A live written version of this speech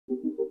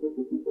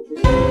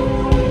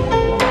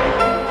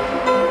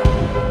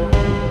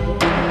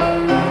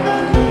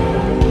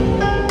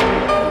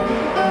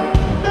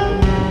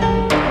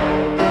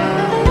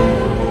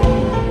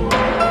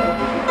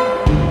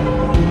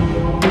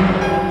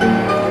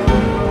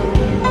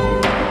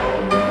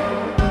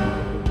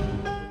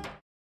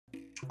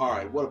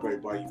What up,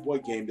 everybody? Your boy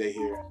Gameday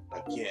here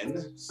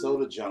again.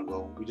 Soda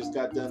Jungle. We just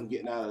got done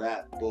getting out of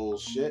that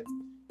bullshit,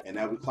 and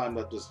now we climbed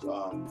up this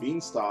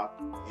beanstalk,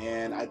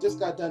 and I just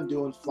got done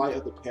doing Flight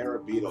of the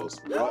Parabeetles.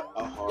 What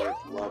a hard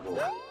level.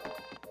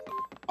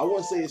 I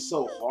wouldn't say it's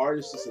so hard,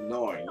 it's just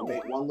annoying. You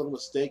make one little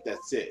mistake,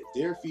 that's it.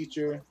 Dear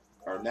feature,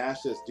 or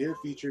Nash says, dear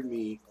feature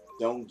me,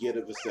 don't get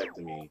a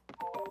vasectomy.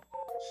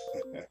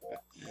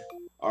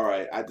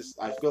 Alright, I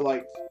feel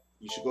like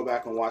you should go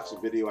back and watch the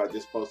video I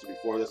just posted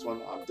before this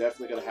one. I'm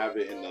definitely going to have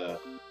it in the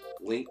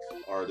link,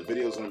 or the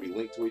video is going to be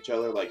linked to each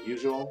other like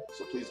usual.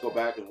 So please go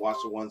back and watch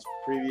the ones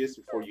previous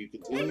before you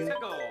continue.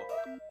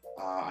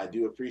 I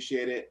do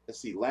appreciate it. Let's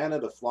see, Land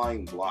of the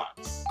Flying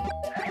Blocks.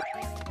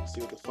 Let's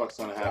see what the fuck's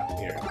going to happen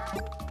here.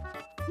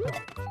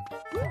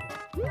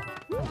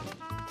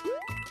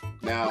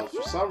 Now,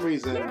 for some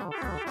reason... Okay.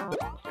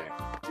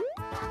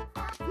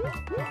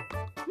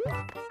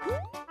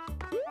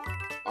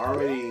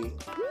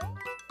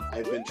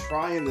 I've been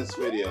trying this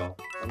video.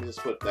 Let me just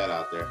put that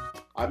out there.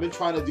 I've been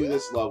trying to do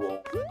this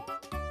level.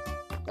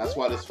 That's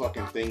why this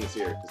fucking thing is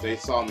here, because they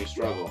saw me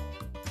struggle.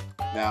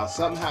 Now,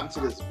 something happened to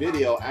this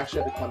video. I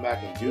actually had to come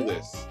back and do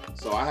this.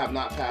 So I have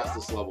not passed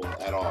this level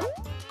at all.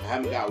 I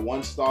haven't got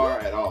 1 star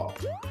at all.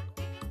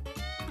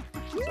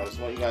 So I just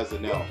want you guys to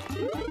know.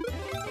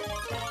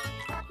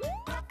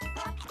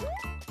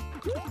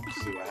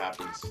 Let's see what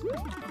happens.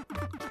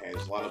 Okay,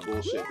 there's a lot of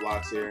bullshit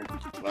blocks here.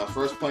 When I was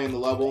first playing the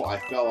level, I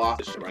fell off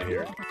this shit right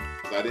here.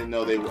 Because I didn't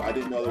know they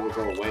would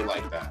go away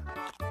like that.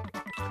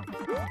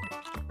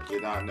 I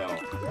did not know.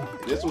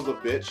 And this was a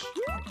bitch.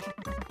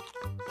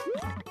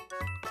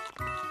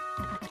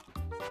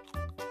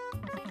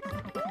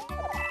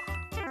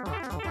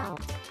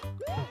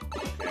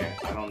 Okay,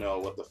 I don't know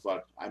what the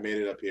fuck. I made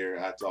it up here.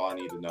 That's all I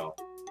need to know.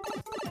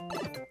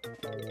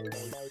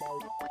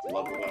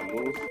 Level gonna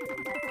move.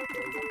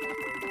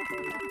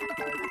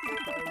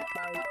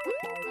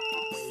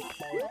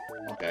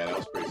 Okay, that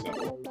was pretty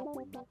simple.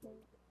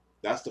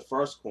 That's the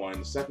first coin.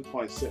 The second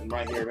coin's sitting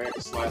right here. I have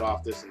to slide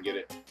off this and get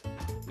it.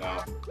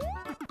 No.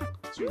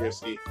 Too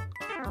risky.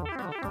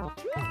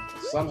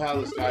 Somehow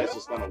this guy's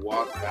just gonna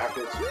walk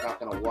backwards. He's not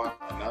gonna walk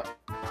enough.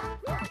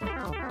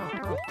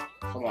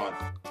 Come on.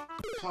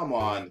 Come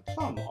on.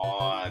 Come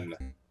on.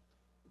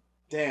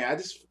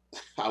 Dang,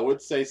 I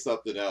would say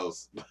something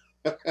else.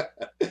 But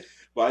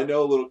I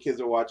know little kids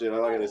are watching.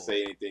 I'm not gonna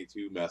say anything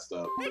too messed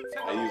up.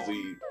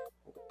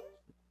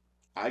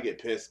 I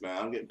get pissed, man.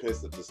 I'm getting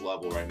pissed at this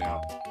level right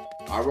now.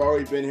 I've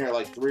already been here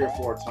like 3 or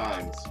 4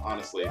 times,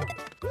 honestly.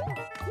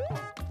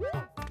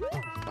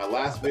 My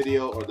last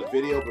video, or the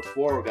video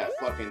before, got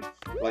fucking...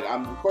 Like,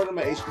 I'm recording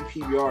my HD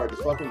PVR, the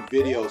fucking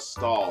video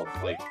stalled.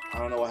 Like, I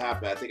don't know what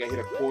happened. I think I hit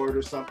a cord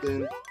or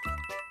something.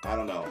 I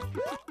don't know.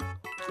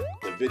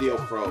 The video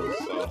froze,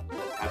 so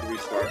I had to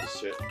restart this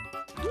shit.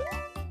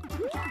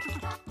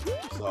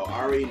 So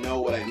I already know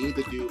what I need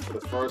to do for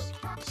the first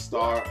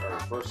star, or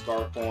first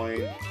star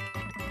coin,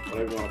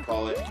 whatever you want to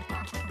call it.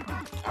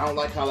 I don't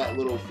like how that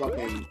little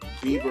fucking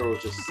beaver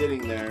was just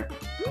sitting there.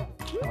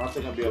 I don't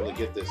think I'll be able to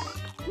get this.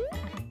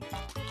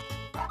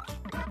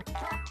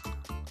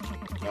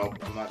 Nope,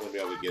 I'm not going to be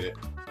able to get it.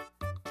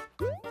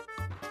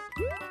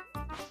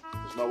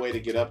 There's no way to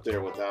get up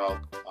there without,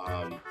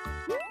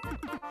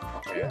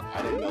 okay,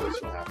 I didn't know this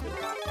would happen.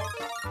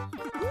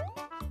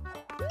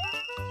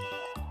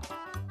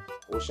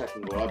 I wish I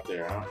can go up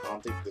there. I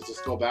don't think... Does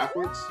this go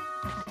backwards?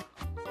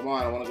 Come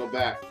on, I want to go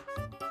back.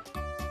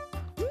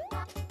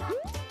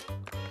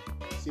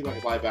 See if I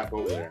can fly back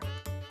over there.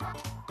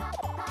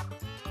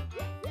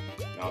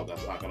 No,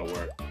 that's not going to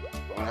work.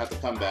 I'm going to have to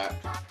come back.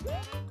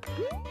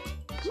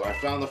 So I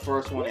found the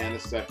first one and the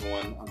second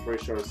one. I'm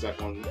pretty sure the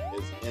second one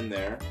is in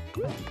there.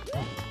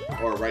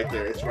 Or right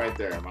there. It's right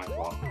there. My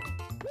fault.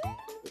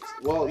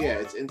 Well, yeah,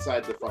 it's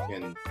inside the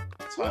fucking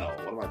tunnel.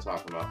 What am I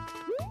talking about?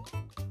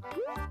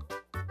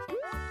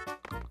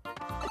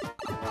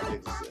 I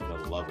think this is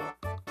another level.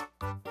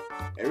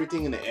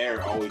 Everything in the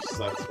air always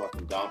sucks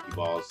fucking donkey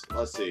balls.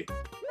 Let's see.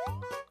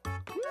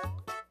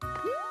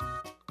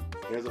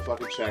 Here's a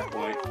fucking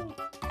checkpoint.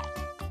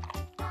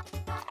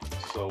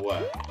 So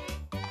what?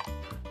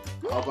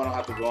 I hope I don't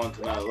have to go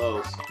into none of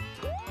those.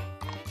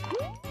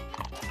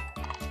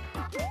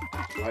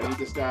 Do I need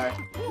this guy?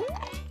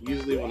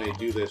 Usually when they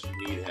do this,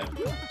 you need him.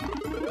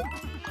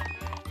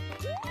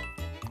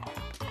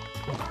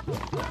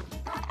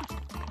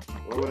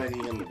 Where would I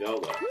need him to go,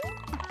 though?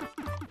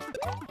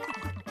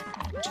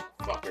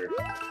 Fucker.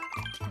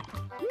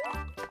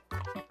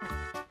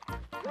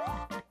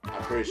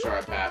 I'm pretty sure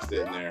I passed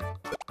it in there.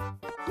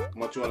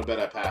 How much you want to bet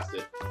I passed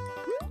it?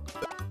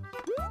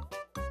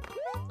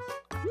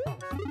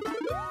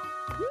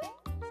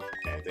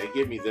 Okay, they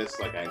give me this,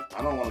 like, I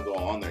don't want to go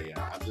on there yet.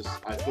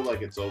 I feel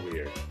like it's over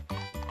here.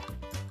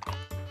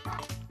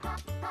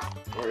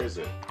 Where is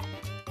it?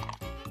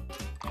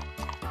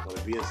 Will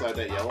it be inside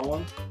that yellow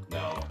one?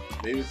 No.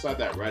 Maybe inside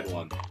that red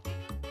one.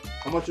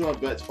 How much you want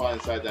to bet to find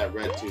inside that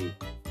red tube?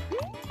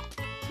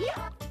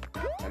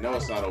 I know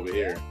it's not over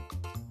here.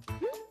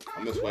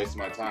 I'm just wasting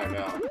my time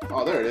now.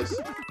 Oh, there it is.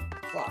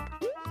 Fuck.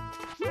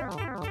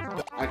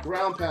 I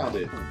ground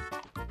pounded.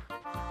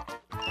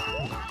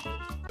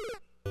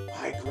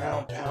 I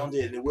ground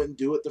pounded and it wouldn't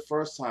do it the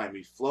first time.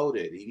 He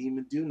floated. He didn't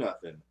even do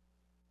nothing.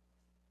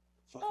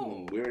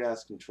 Fucking weird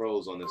ass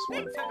controls on this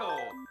one.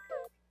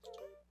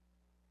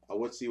 I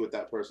would see what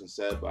that person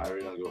said, but I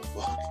really don't give a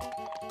fuck.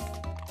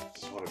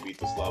 Just want to beat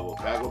this level.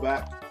 Can I go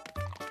back?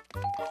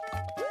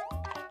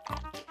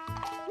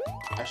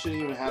 I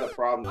shouldn't even had a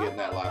problem getting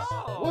that last.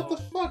 What the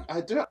fuck?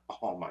 I did.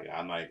 Oh my god!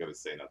 I'm not even gonna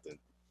say nothing.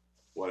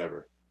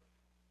 Whatever.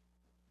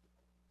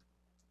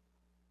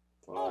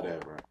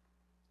 Whatever.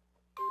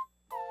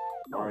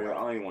 Mario, I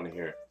don't even want to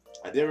hear it.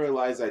 I didn't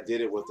realize I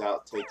did it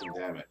without taking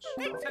damage.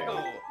 Okay,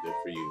 good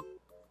for you.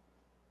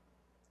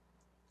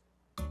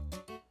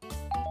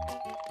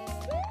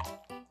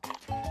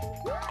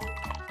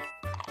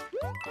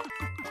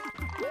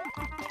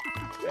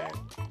 Okay.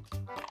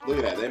 Look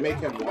at that. They make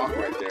him walk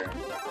right there.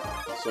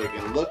 So it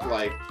can look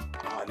like,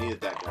 oh, I needed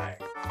that guy.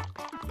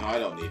 No, I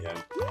don't need him.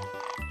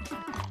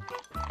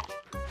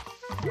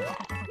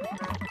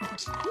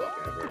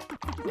 Whatever.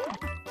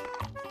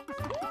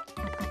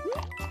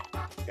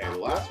 Okay, the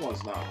last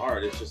one's not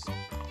hard. It's just...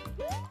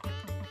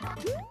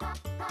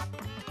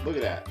 Look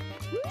at that.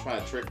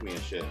 Trying to trick me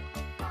and shit.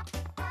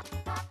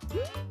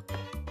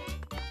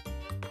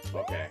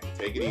 Okay,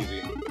 take it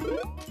easy.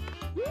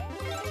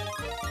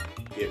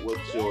 Get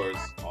what's yours.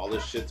 All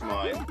this shit's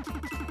mine.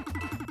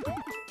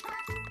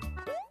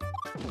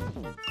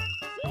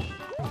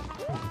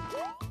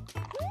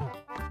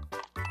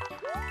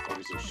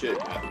 Maybe some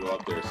shit had to go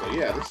up there. So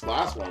yeah, this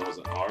last one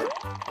wasn't hard.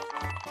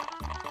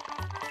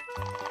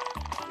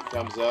 He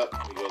comes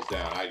up, he goes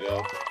down. I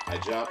go, I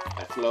jump,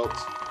 I float.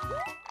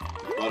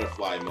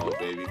 Butterfly mode,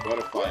 baby.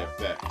 Butterfly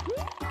effect.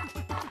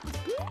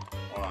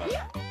 1,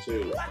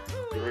 2,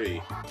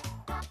 3.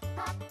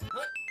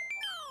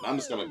 I'm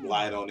just gonna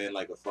glide on in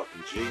like a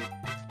fucking G.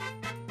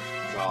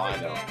 That's all I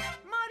know.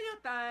 Mario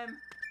time.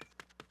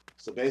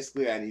 So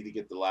basically, I need to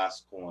get the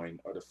last coin,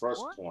 or the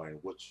first coin,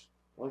 which...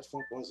 What the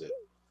fuck was it?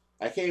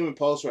 I can't even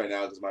post right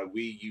now because my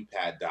Wii U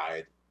pad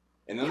died.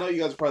 And I know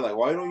you guys are probably like,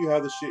 why don't you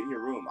have this shit in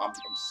your room? I'm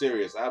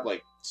serious. I have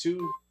like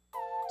two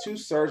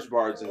search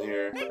bars in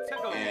here,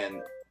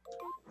 and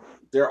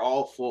they're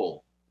all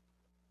full.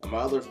 And my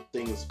other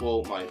thing is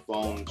full, my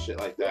phone and shit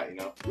like that, you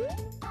know?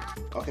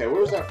 Okay,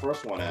 where was that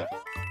first one at?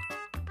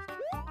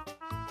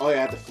 Oh yeah,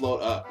 I had to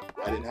float up.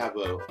 I didn't have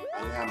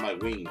my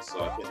wings,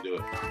 so I couldn't do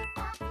it.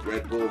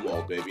 Red Bull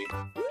mode, baby.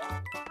 I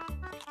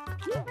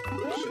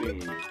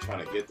shouldn't even be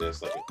trying to get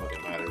this like it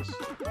fucking matters.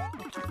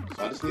 So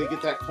I just need to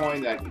get that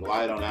coin that I can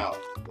glide on out.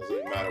 Doesn't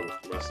even matter with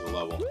the rest of the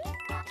level.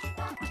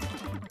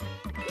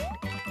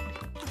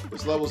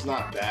 This level's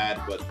not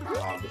bad, but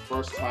the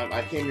first time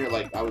I came here,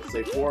 like I would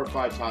say 4 or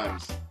 5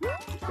 times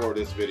before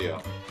this video.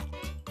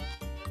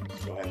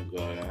 Let's go ahead and go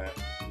ahead.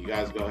 You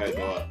guys go ahead,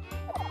 go up.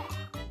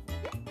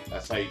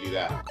 That's how you do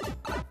that.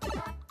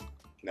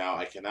 Now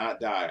I cannot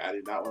die. I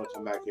do not want to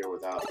come back here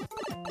without.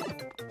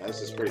 Now,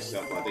 this is pretty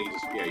simple. I think you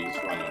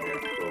just run on here.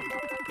 Cool.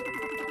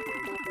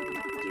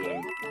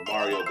 Doing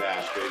Mario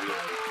Dash, baby.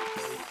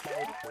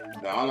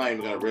 No, I'm not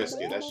even gonna risk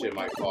it. That shit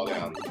might fall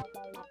down.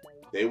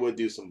 They would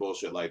do some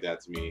bullshit like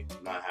that to me.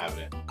 I'm not having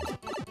it.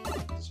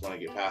 Just want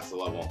to get past the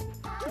level.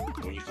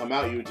 When you come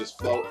out, you would just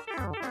float.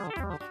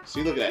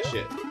 See, look at that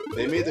shit.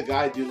 They made the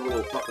guy do the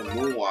little fucking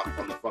moonwalk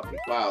from the fucking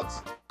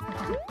clouds.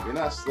 You're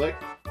not slick?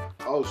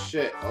 Oh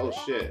shit, oh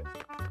shit.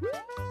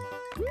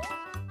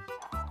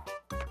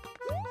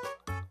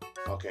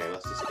 Okay,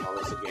 let's just call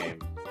this a game.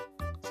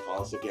 Let's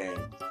call this a game.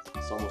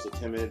 It's almost a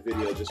 10-minute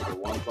video just for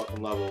one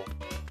fucking level.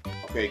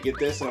 Okay, get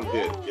this and I'm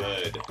good.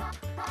 Good.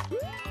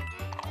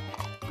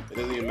 It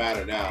doesn't even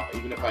matter now.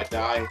 Even if I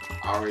die,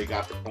 I already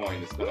got the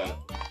coin. It's gonna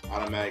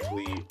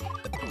automatically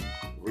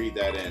read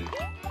that in.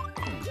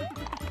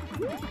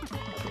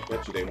 I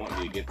bet you they want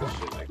you to get this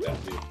shit like that,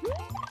 too.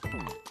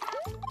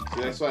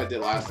 See, that's what I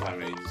did last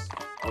time, and you just...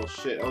 Oh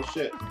shit, oh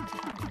shit.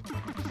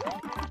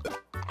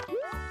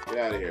 Get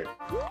out of here.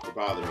 You're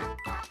bothering me.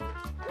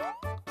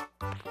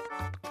 I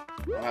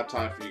don't have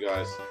time for you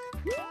guys.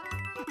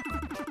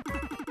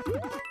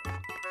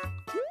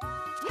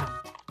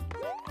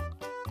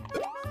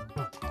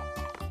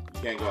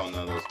 You can't go on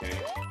none of those, can you?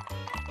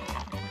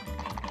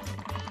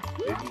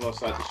 Maybe you can go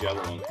inside this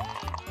yellow one.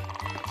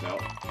 No.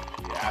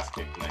 Your ass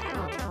kicked in that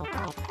yellow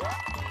one.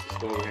 Just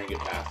go over here and get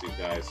past these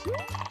guys.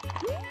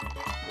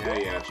 Yeah,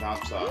 yeah, chomp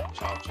chomp,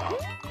 chomp chomp.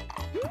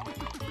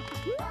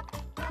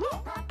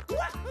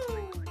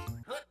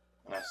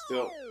 And I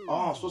still...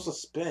 Oh, I'm supposed to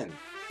spin.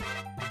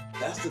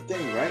 That's the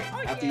thing, right?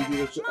 After you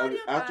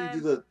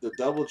do the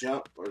double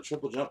jump or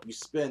triple jump, you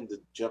spin to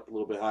jump a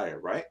little bit higher,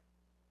 right?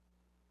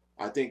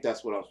 I think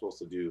that's what I'm supposed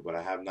to do, but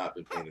I have not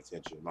been paying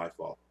attention. My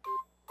fault.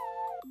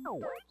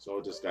 So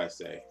what does this guy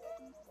say?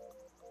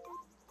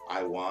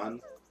 I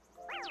won.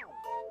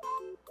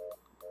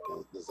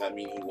 Does that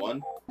mean he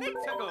won?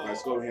 Alright,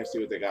 let's go over here and see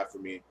what they got for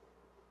me.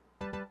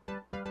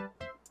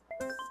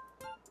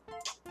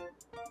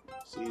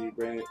 See,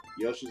 Brandon,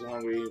 Yoshi's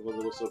hungry. With a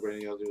little so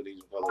Brandon Yoshi with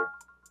each color.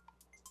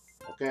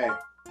 Okay,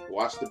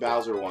 watch the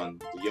Bowser one.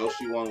 The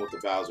Yoshi one with the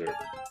Bowser.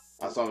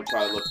 That's what I'm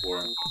trying to look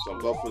for. So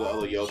go for the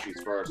other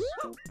Yoshis first.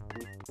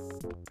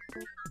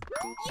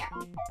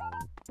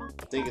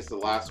 I think it's the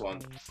last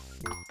one.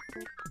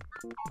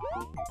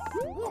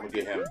 I'm gonna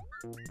get him.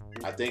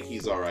 I think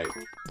he's alright.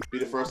 Be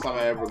the first time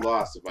I ever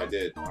lost if I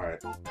did.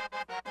 Alright.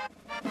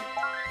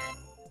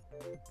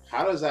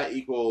 How does that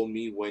equal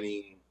me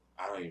winning?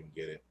 I don't even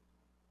get it.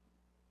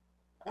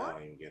 I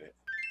don't even get it.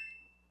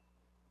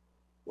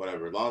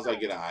 Whatever. As long as I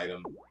get an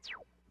item. Get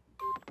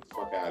the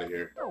fuck out of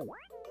here.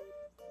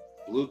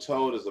 Blue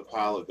Toad is a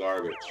pile of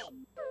garbage.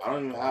 I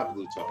don't even have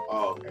Blue Toad.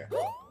 Oh, okay.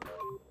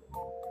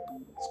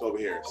 Let's go over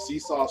here.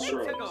 Seesaw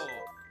Shrooms.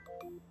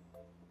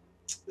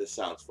 This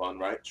sounds fun,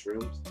 right?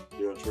 Shrooms?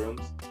 Doing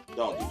shrooms?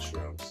 Don't do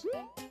shrooms.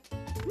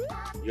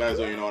 You guys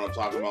don't even know what I'm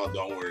talking about.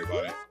 Don't worry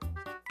about it.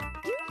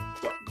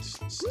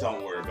 Just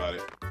don't worry about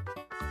it.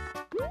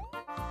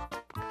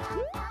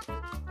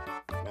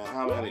 Man,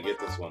 how am I gonna get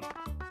this one?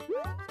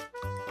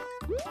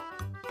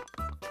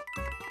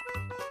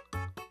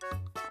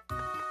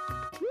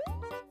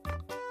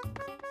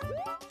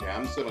 Okay,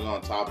 I'm just gonna go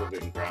on top of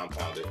it and ground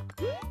pound it.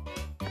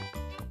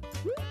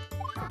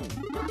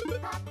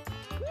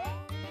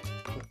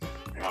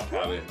 Ground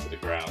pound it into the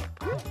ground.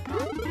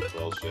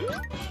 Bullshit.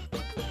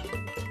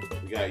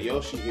 We got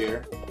Yoshi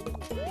here.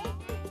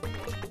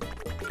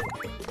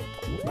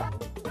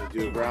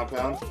 Do a ground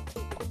pound?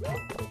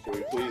 Can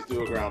we please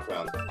do a ground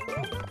pound?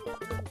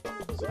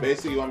 So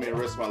basically you want me to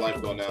risk my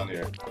life going down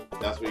here.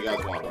 That's what you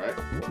guys want, right?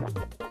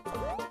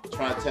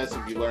 Trying to test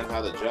if you learn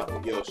how to jump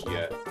with Yoshi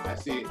yet. I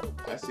see.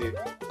 I see.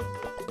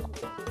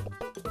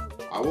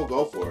 I will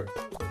go for it.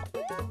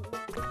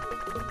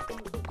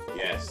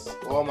 Yes.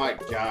 Oh my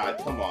god,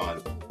 come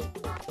on.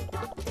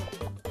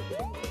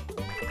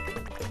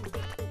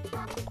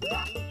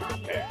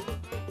 Okay.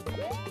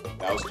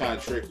 That was kind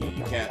of tricky.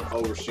 You can't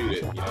overshoot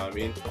it, you know what I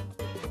mean?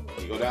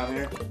 You go down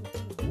here,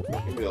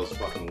 give me those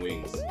fucking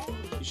wings.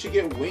 You should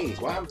get wings.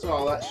 What happened to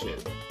all that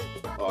shit?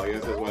 Oh, I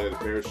guess that's why the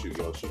parachute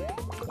Yoshi.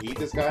 You eat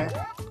this guy?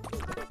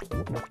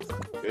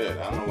 Good.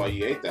 I don't know why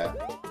you ate that.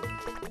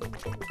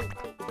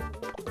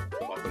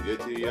 Fucking good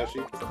to you, Yoshi?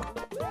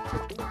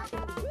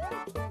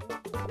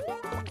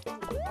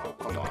 Oh,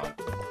 come on.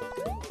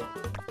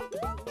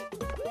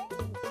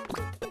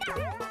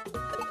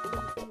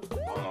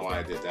 I don't know why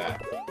I did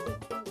that.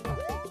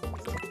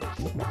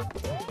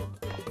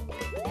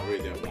 I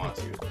really didn't want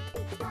to.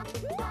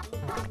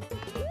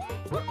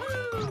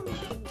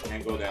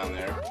 Can't go down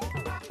there.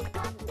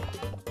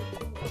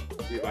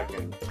 See if I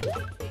can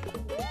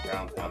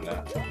ground pound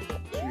that.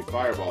 Should be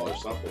fireball or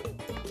something.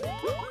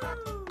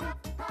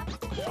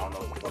 I don't know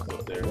what the fuck's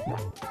up there.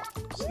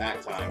 Snack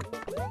time.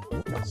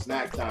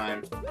 Snack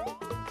time.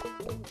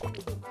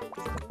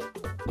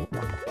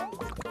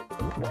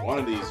 One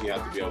of these you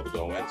have to be able to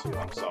go into.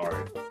 I'm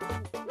sorry.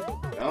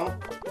 No?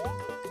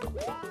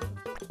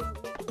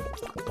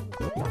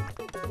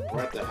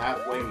 We're at the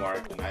halfway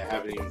mark and I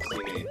haven't even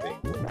seen anything.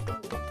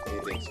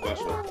 Anything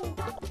special.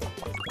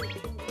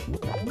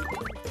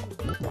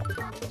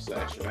 What's the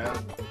extra man?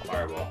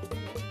 Fireball.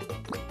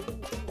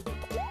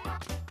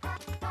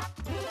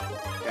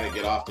 Gotta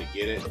get off to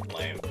get it.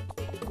 Lame.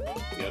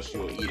 Yoshi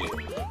will eat it.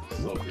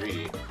 So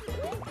greedy.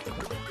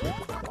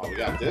 Oh, we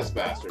got this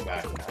bastard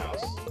back in the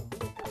house.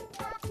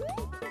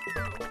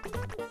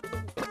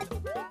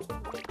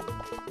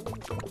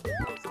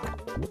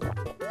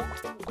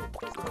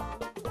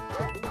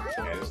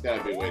 Yeah, there's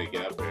gotta be a way to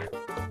get up here.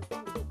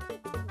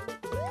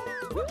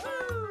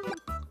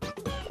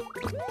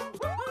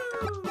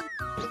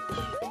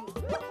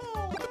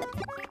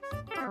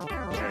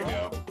 There you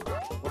go.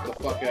 What the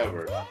fuck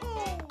ever.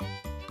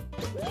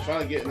 I'm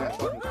trying to get in that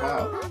fucking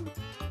cloud.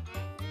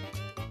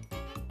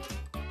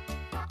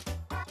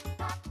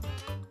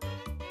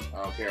 I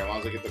don't care, as long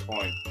as I get the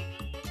coin.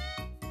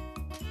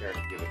 I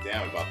don't give a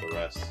damn about the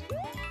rest.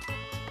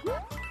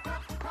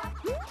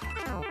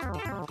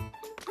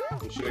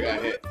 We should've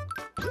got hit.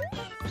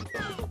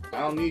 I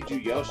don't need you,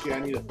 Yoshi. I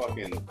need a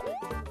fucking...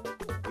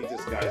 need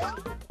this guy's...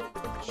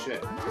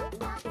 shit.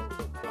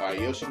 Alright,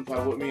 Yoshi can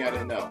come with me? I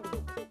didn't know.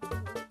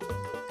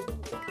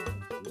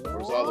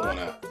 Where's the other one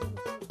at?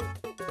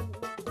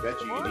 Bet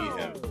you need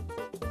him.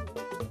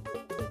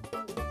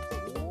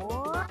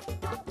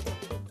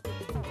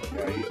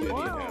 Yeah, you do need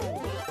him.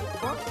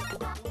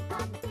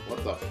 What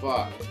the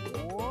fuck?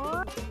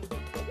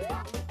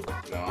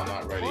 No, I'm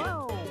not ready.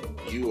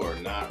 You are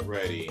not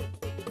ready.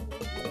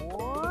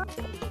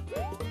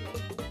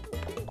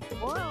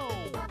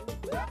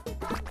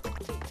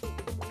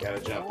 Gotta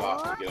jump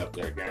off to get up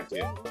there, guarantee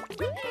it.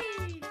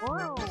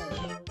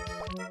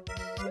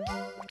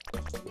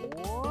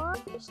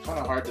 It's kind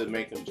of hard to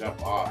make him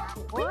jump off.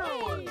 See if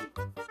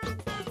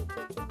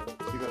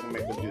I can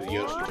make him do the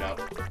Yoshi jump.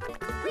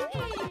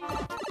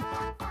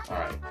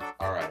 Alright,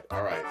 alright,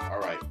 alright,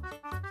 alright.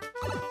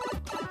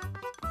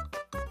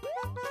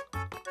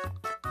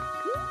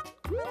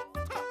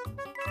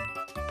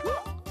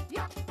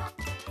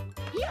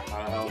 How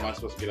the hell am I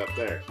supposed to get up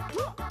there?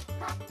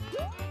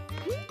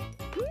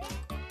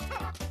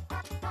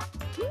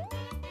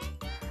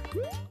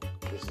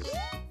 This is...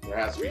 there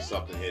has to be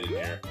something hidden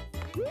here.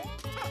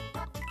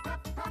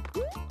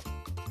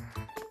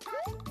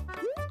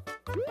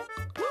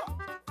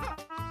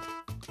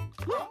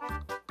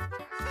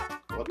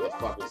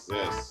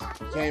 this?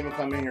 You can't even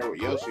come in here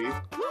with Yoshi.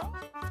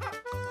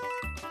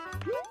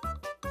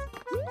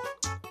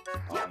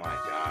 Oh my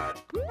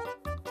god.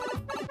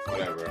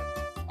 Whatever.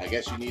 I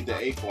guess you need the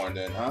acorn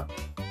then, huh?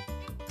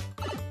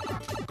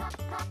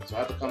 So I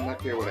have to come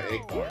back here with an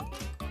acorn.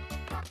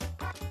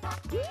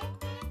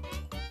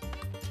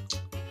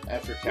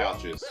 F your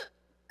couches.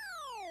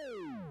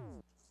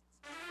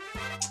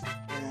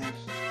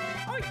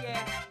 Oh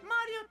yeah,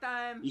 Mario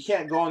time. You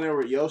can't go in there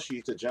with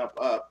Yoshi to jump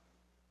up.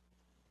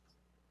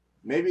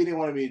 Maybe they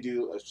wanted me to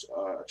do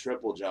a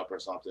triple jump or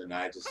something, and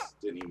I just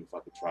didn't even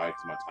fucking try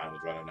because my time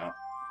was running out.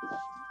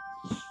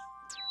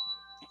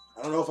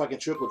 I don't know if I can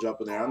triple jump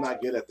in there. I'm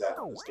not good at that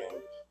in this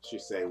game.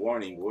 Should say,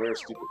 warning, beware of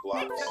stupid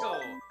blocks.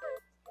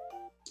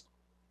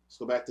 Let's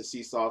go back to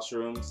Seesaw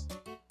Shrooms.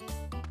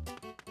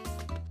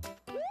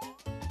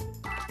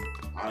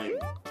 I don't even...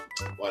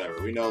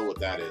 Whatever, we know what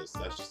that is.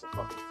 That's just a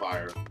fucking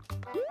fire.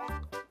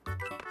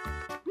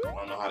 I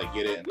don't know how to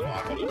get it, and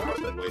I'm not gonna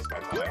fucking waste my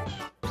time.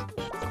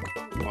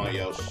 Come on,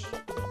 Yosh.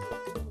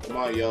 Come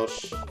on,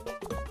 Yosh.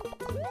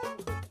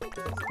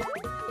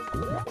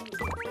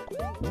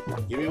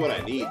 Give me what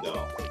I need,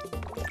 though.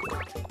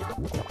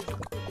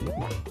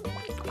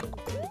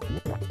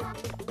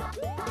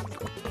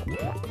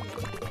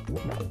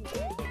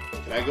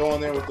 Can I go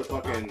in there with the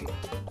fucking...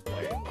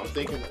 Wait, I'm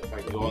thinking if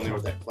I can go in there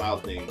with that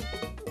cloud thing.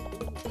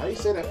 How do you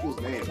say that fool's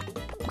name?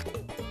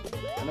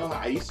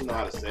 I used to know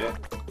how to say it.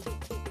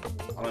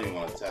 I don't even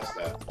want to test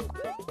that.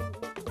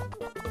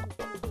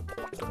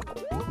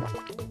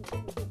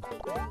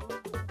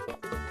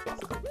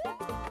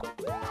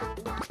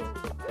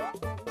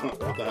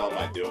 What the hell am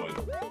I doing?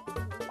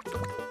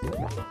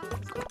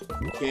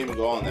 I can't even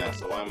go on that,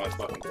 so why am I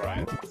fucking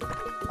trying?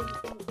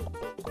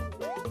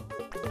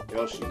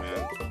 Yoshi,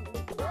 man.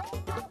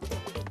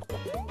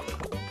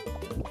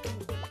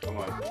 Come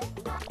on.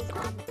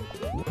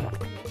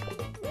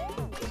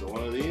 Is it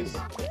one of these?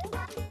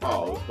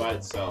 Oh, it was by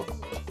itself.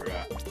 I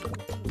forgot.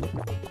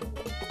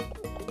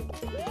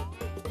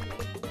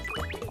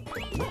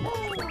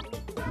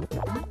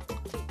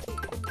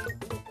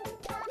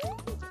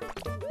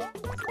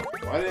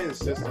 Why did they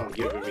insist on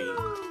giving me...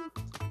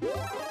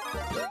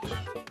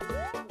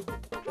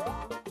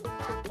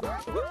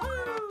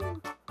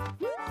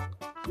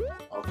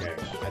 Okay,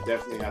 I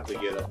definitely have to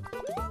get it.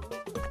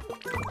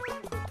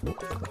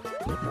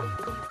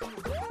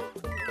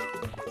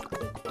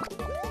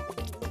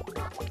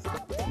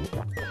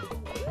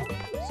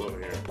 It's over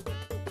here.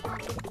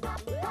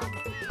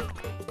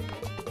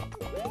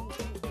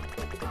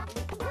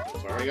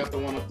 So I already got the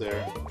one up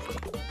there.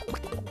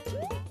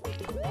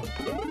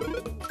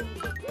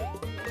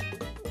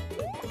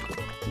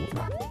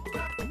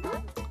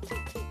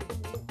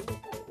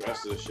 The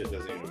rest of this shit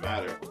doesn't even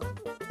matter.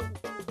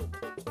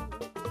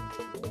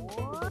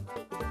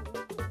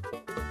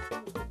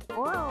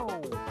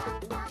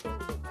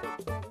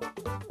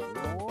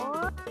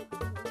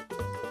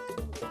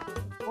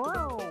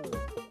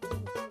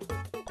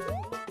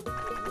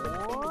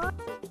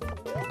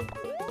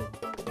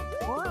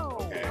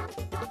 Okay.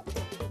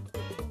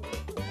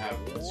 I have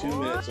 2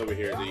 minutes over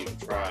here to even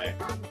try.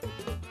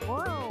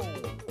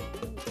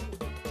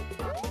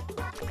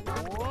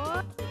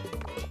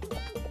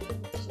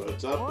 So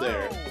it's up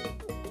there.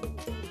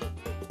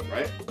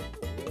 Right?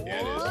 Yeah,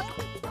 it is.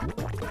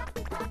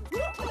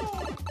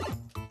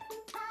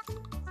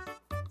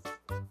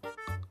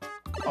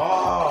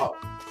 Oh!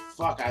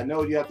 Fuck, I know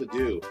what you have to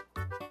do.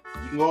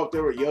 You can go up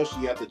there with Yoshi,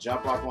 you have to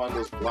jump off one of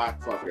those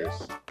black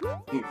fuckers.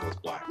 Those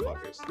black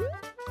fuckers.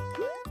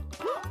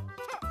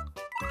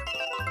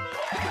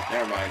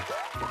 Never mind.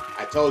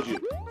 I told you.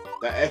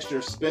 That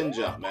extra spin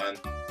jump, man.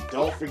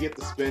 Don't forget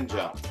the spin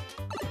jump.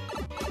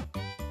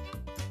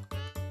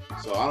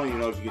 So I don't even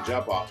know if you can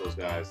jump off those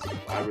guys.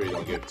 I really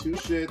don't give two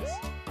shits.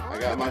 I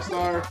got my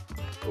star.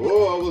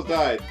 Oh, I almost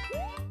died.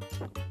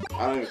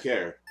 I don't even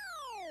care.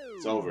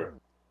 It's over.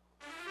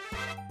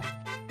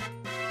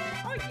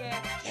 Oh yeah.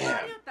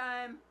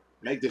 Damn.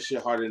 Make this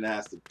shit harder than it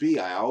has to be.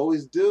 I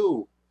always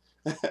do.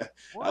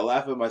 I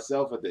laugh at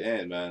myself at the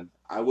end, man.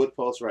 I would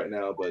post right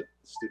now, but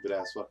stupid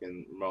ass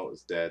fucking remote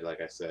is dead,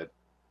 like I said.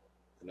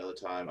 Another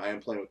time. I am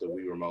playing with the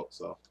Wii remote,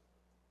 so.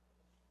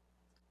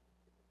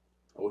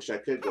 I wish I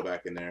could go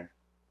back in there.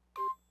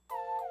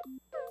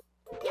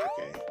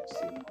 Okay, let's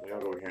see. We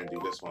gotta go over here and do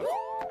this one.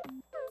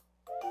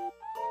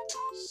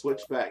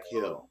 Switchback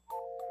Hill.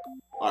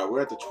 Alright,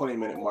 we're at the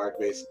 20-minute mark,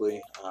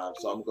 basically.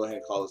 So I'm gonna go ahead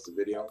and call this the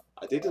video.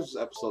 I think this was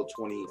episode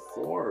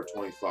 24 or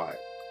 25.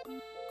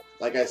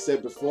 Like I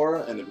said before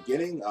in the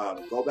beginning,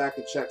 go back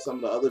and check some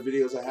of the other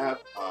videos I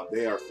have.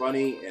 They are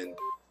funny, and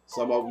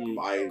some of them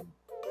I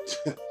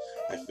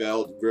I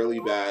failed really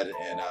bad,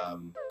 and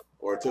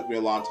or it took me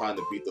a long time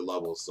to beat the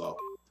levels. So,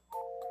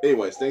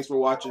 anyways, thanks for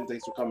watching.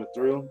 Thanks for coming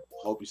through.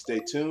 Hope you stay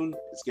tuned.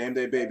 It's Game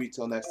Day, baby.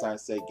 Till next time,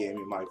 stay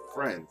gaming, my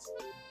friends.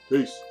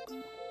 Peace.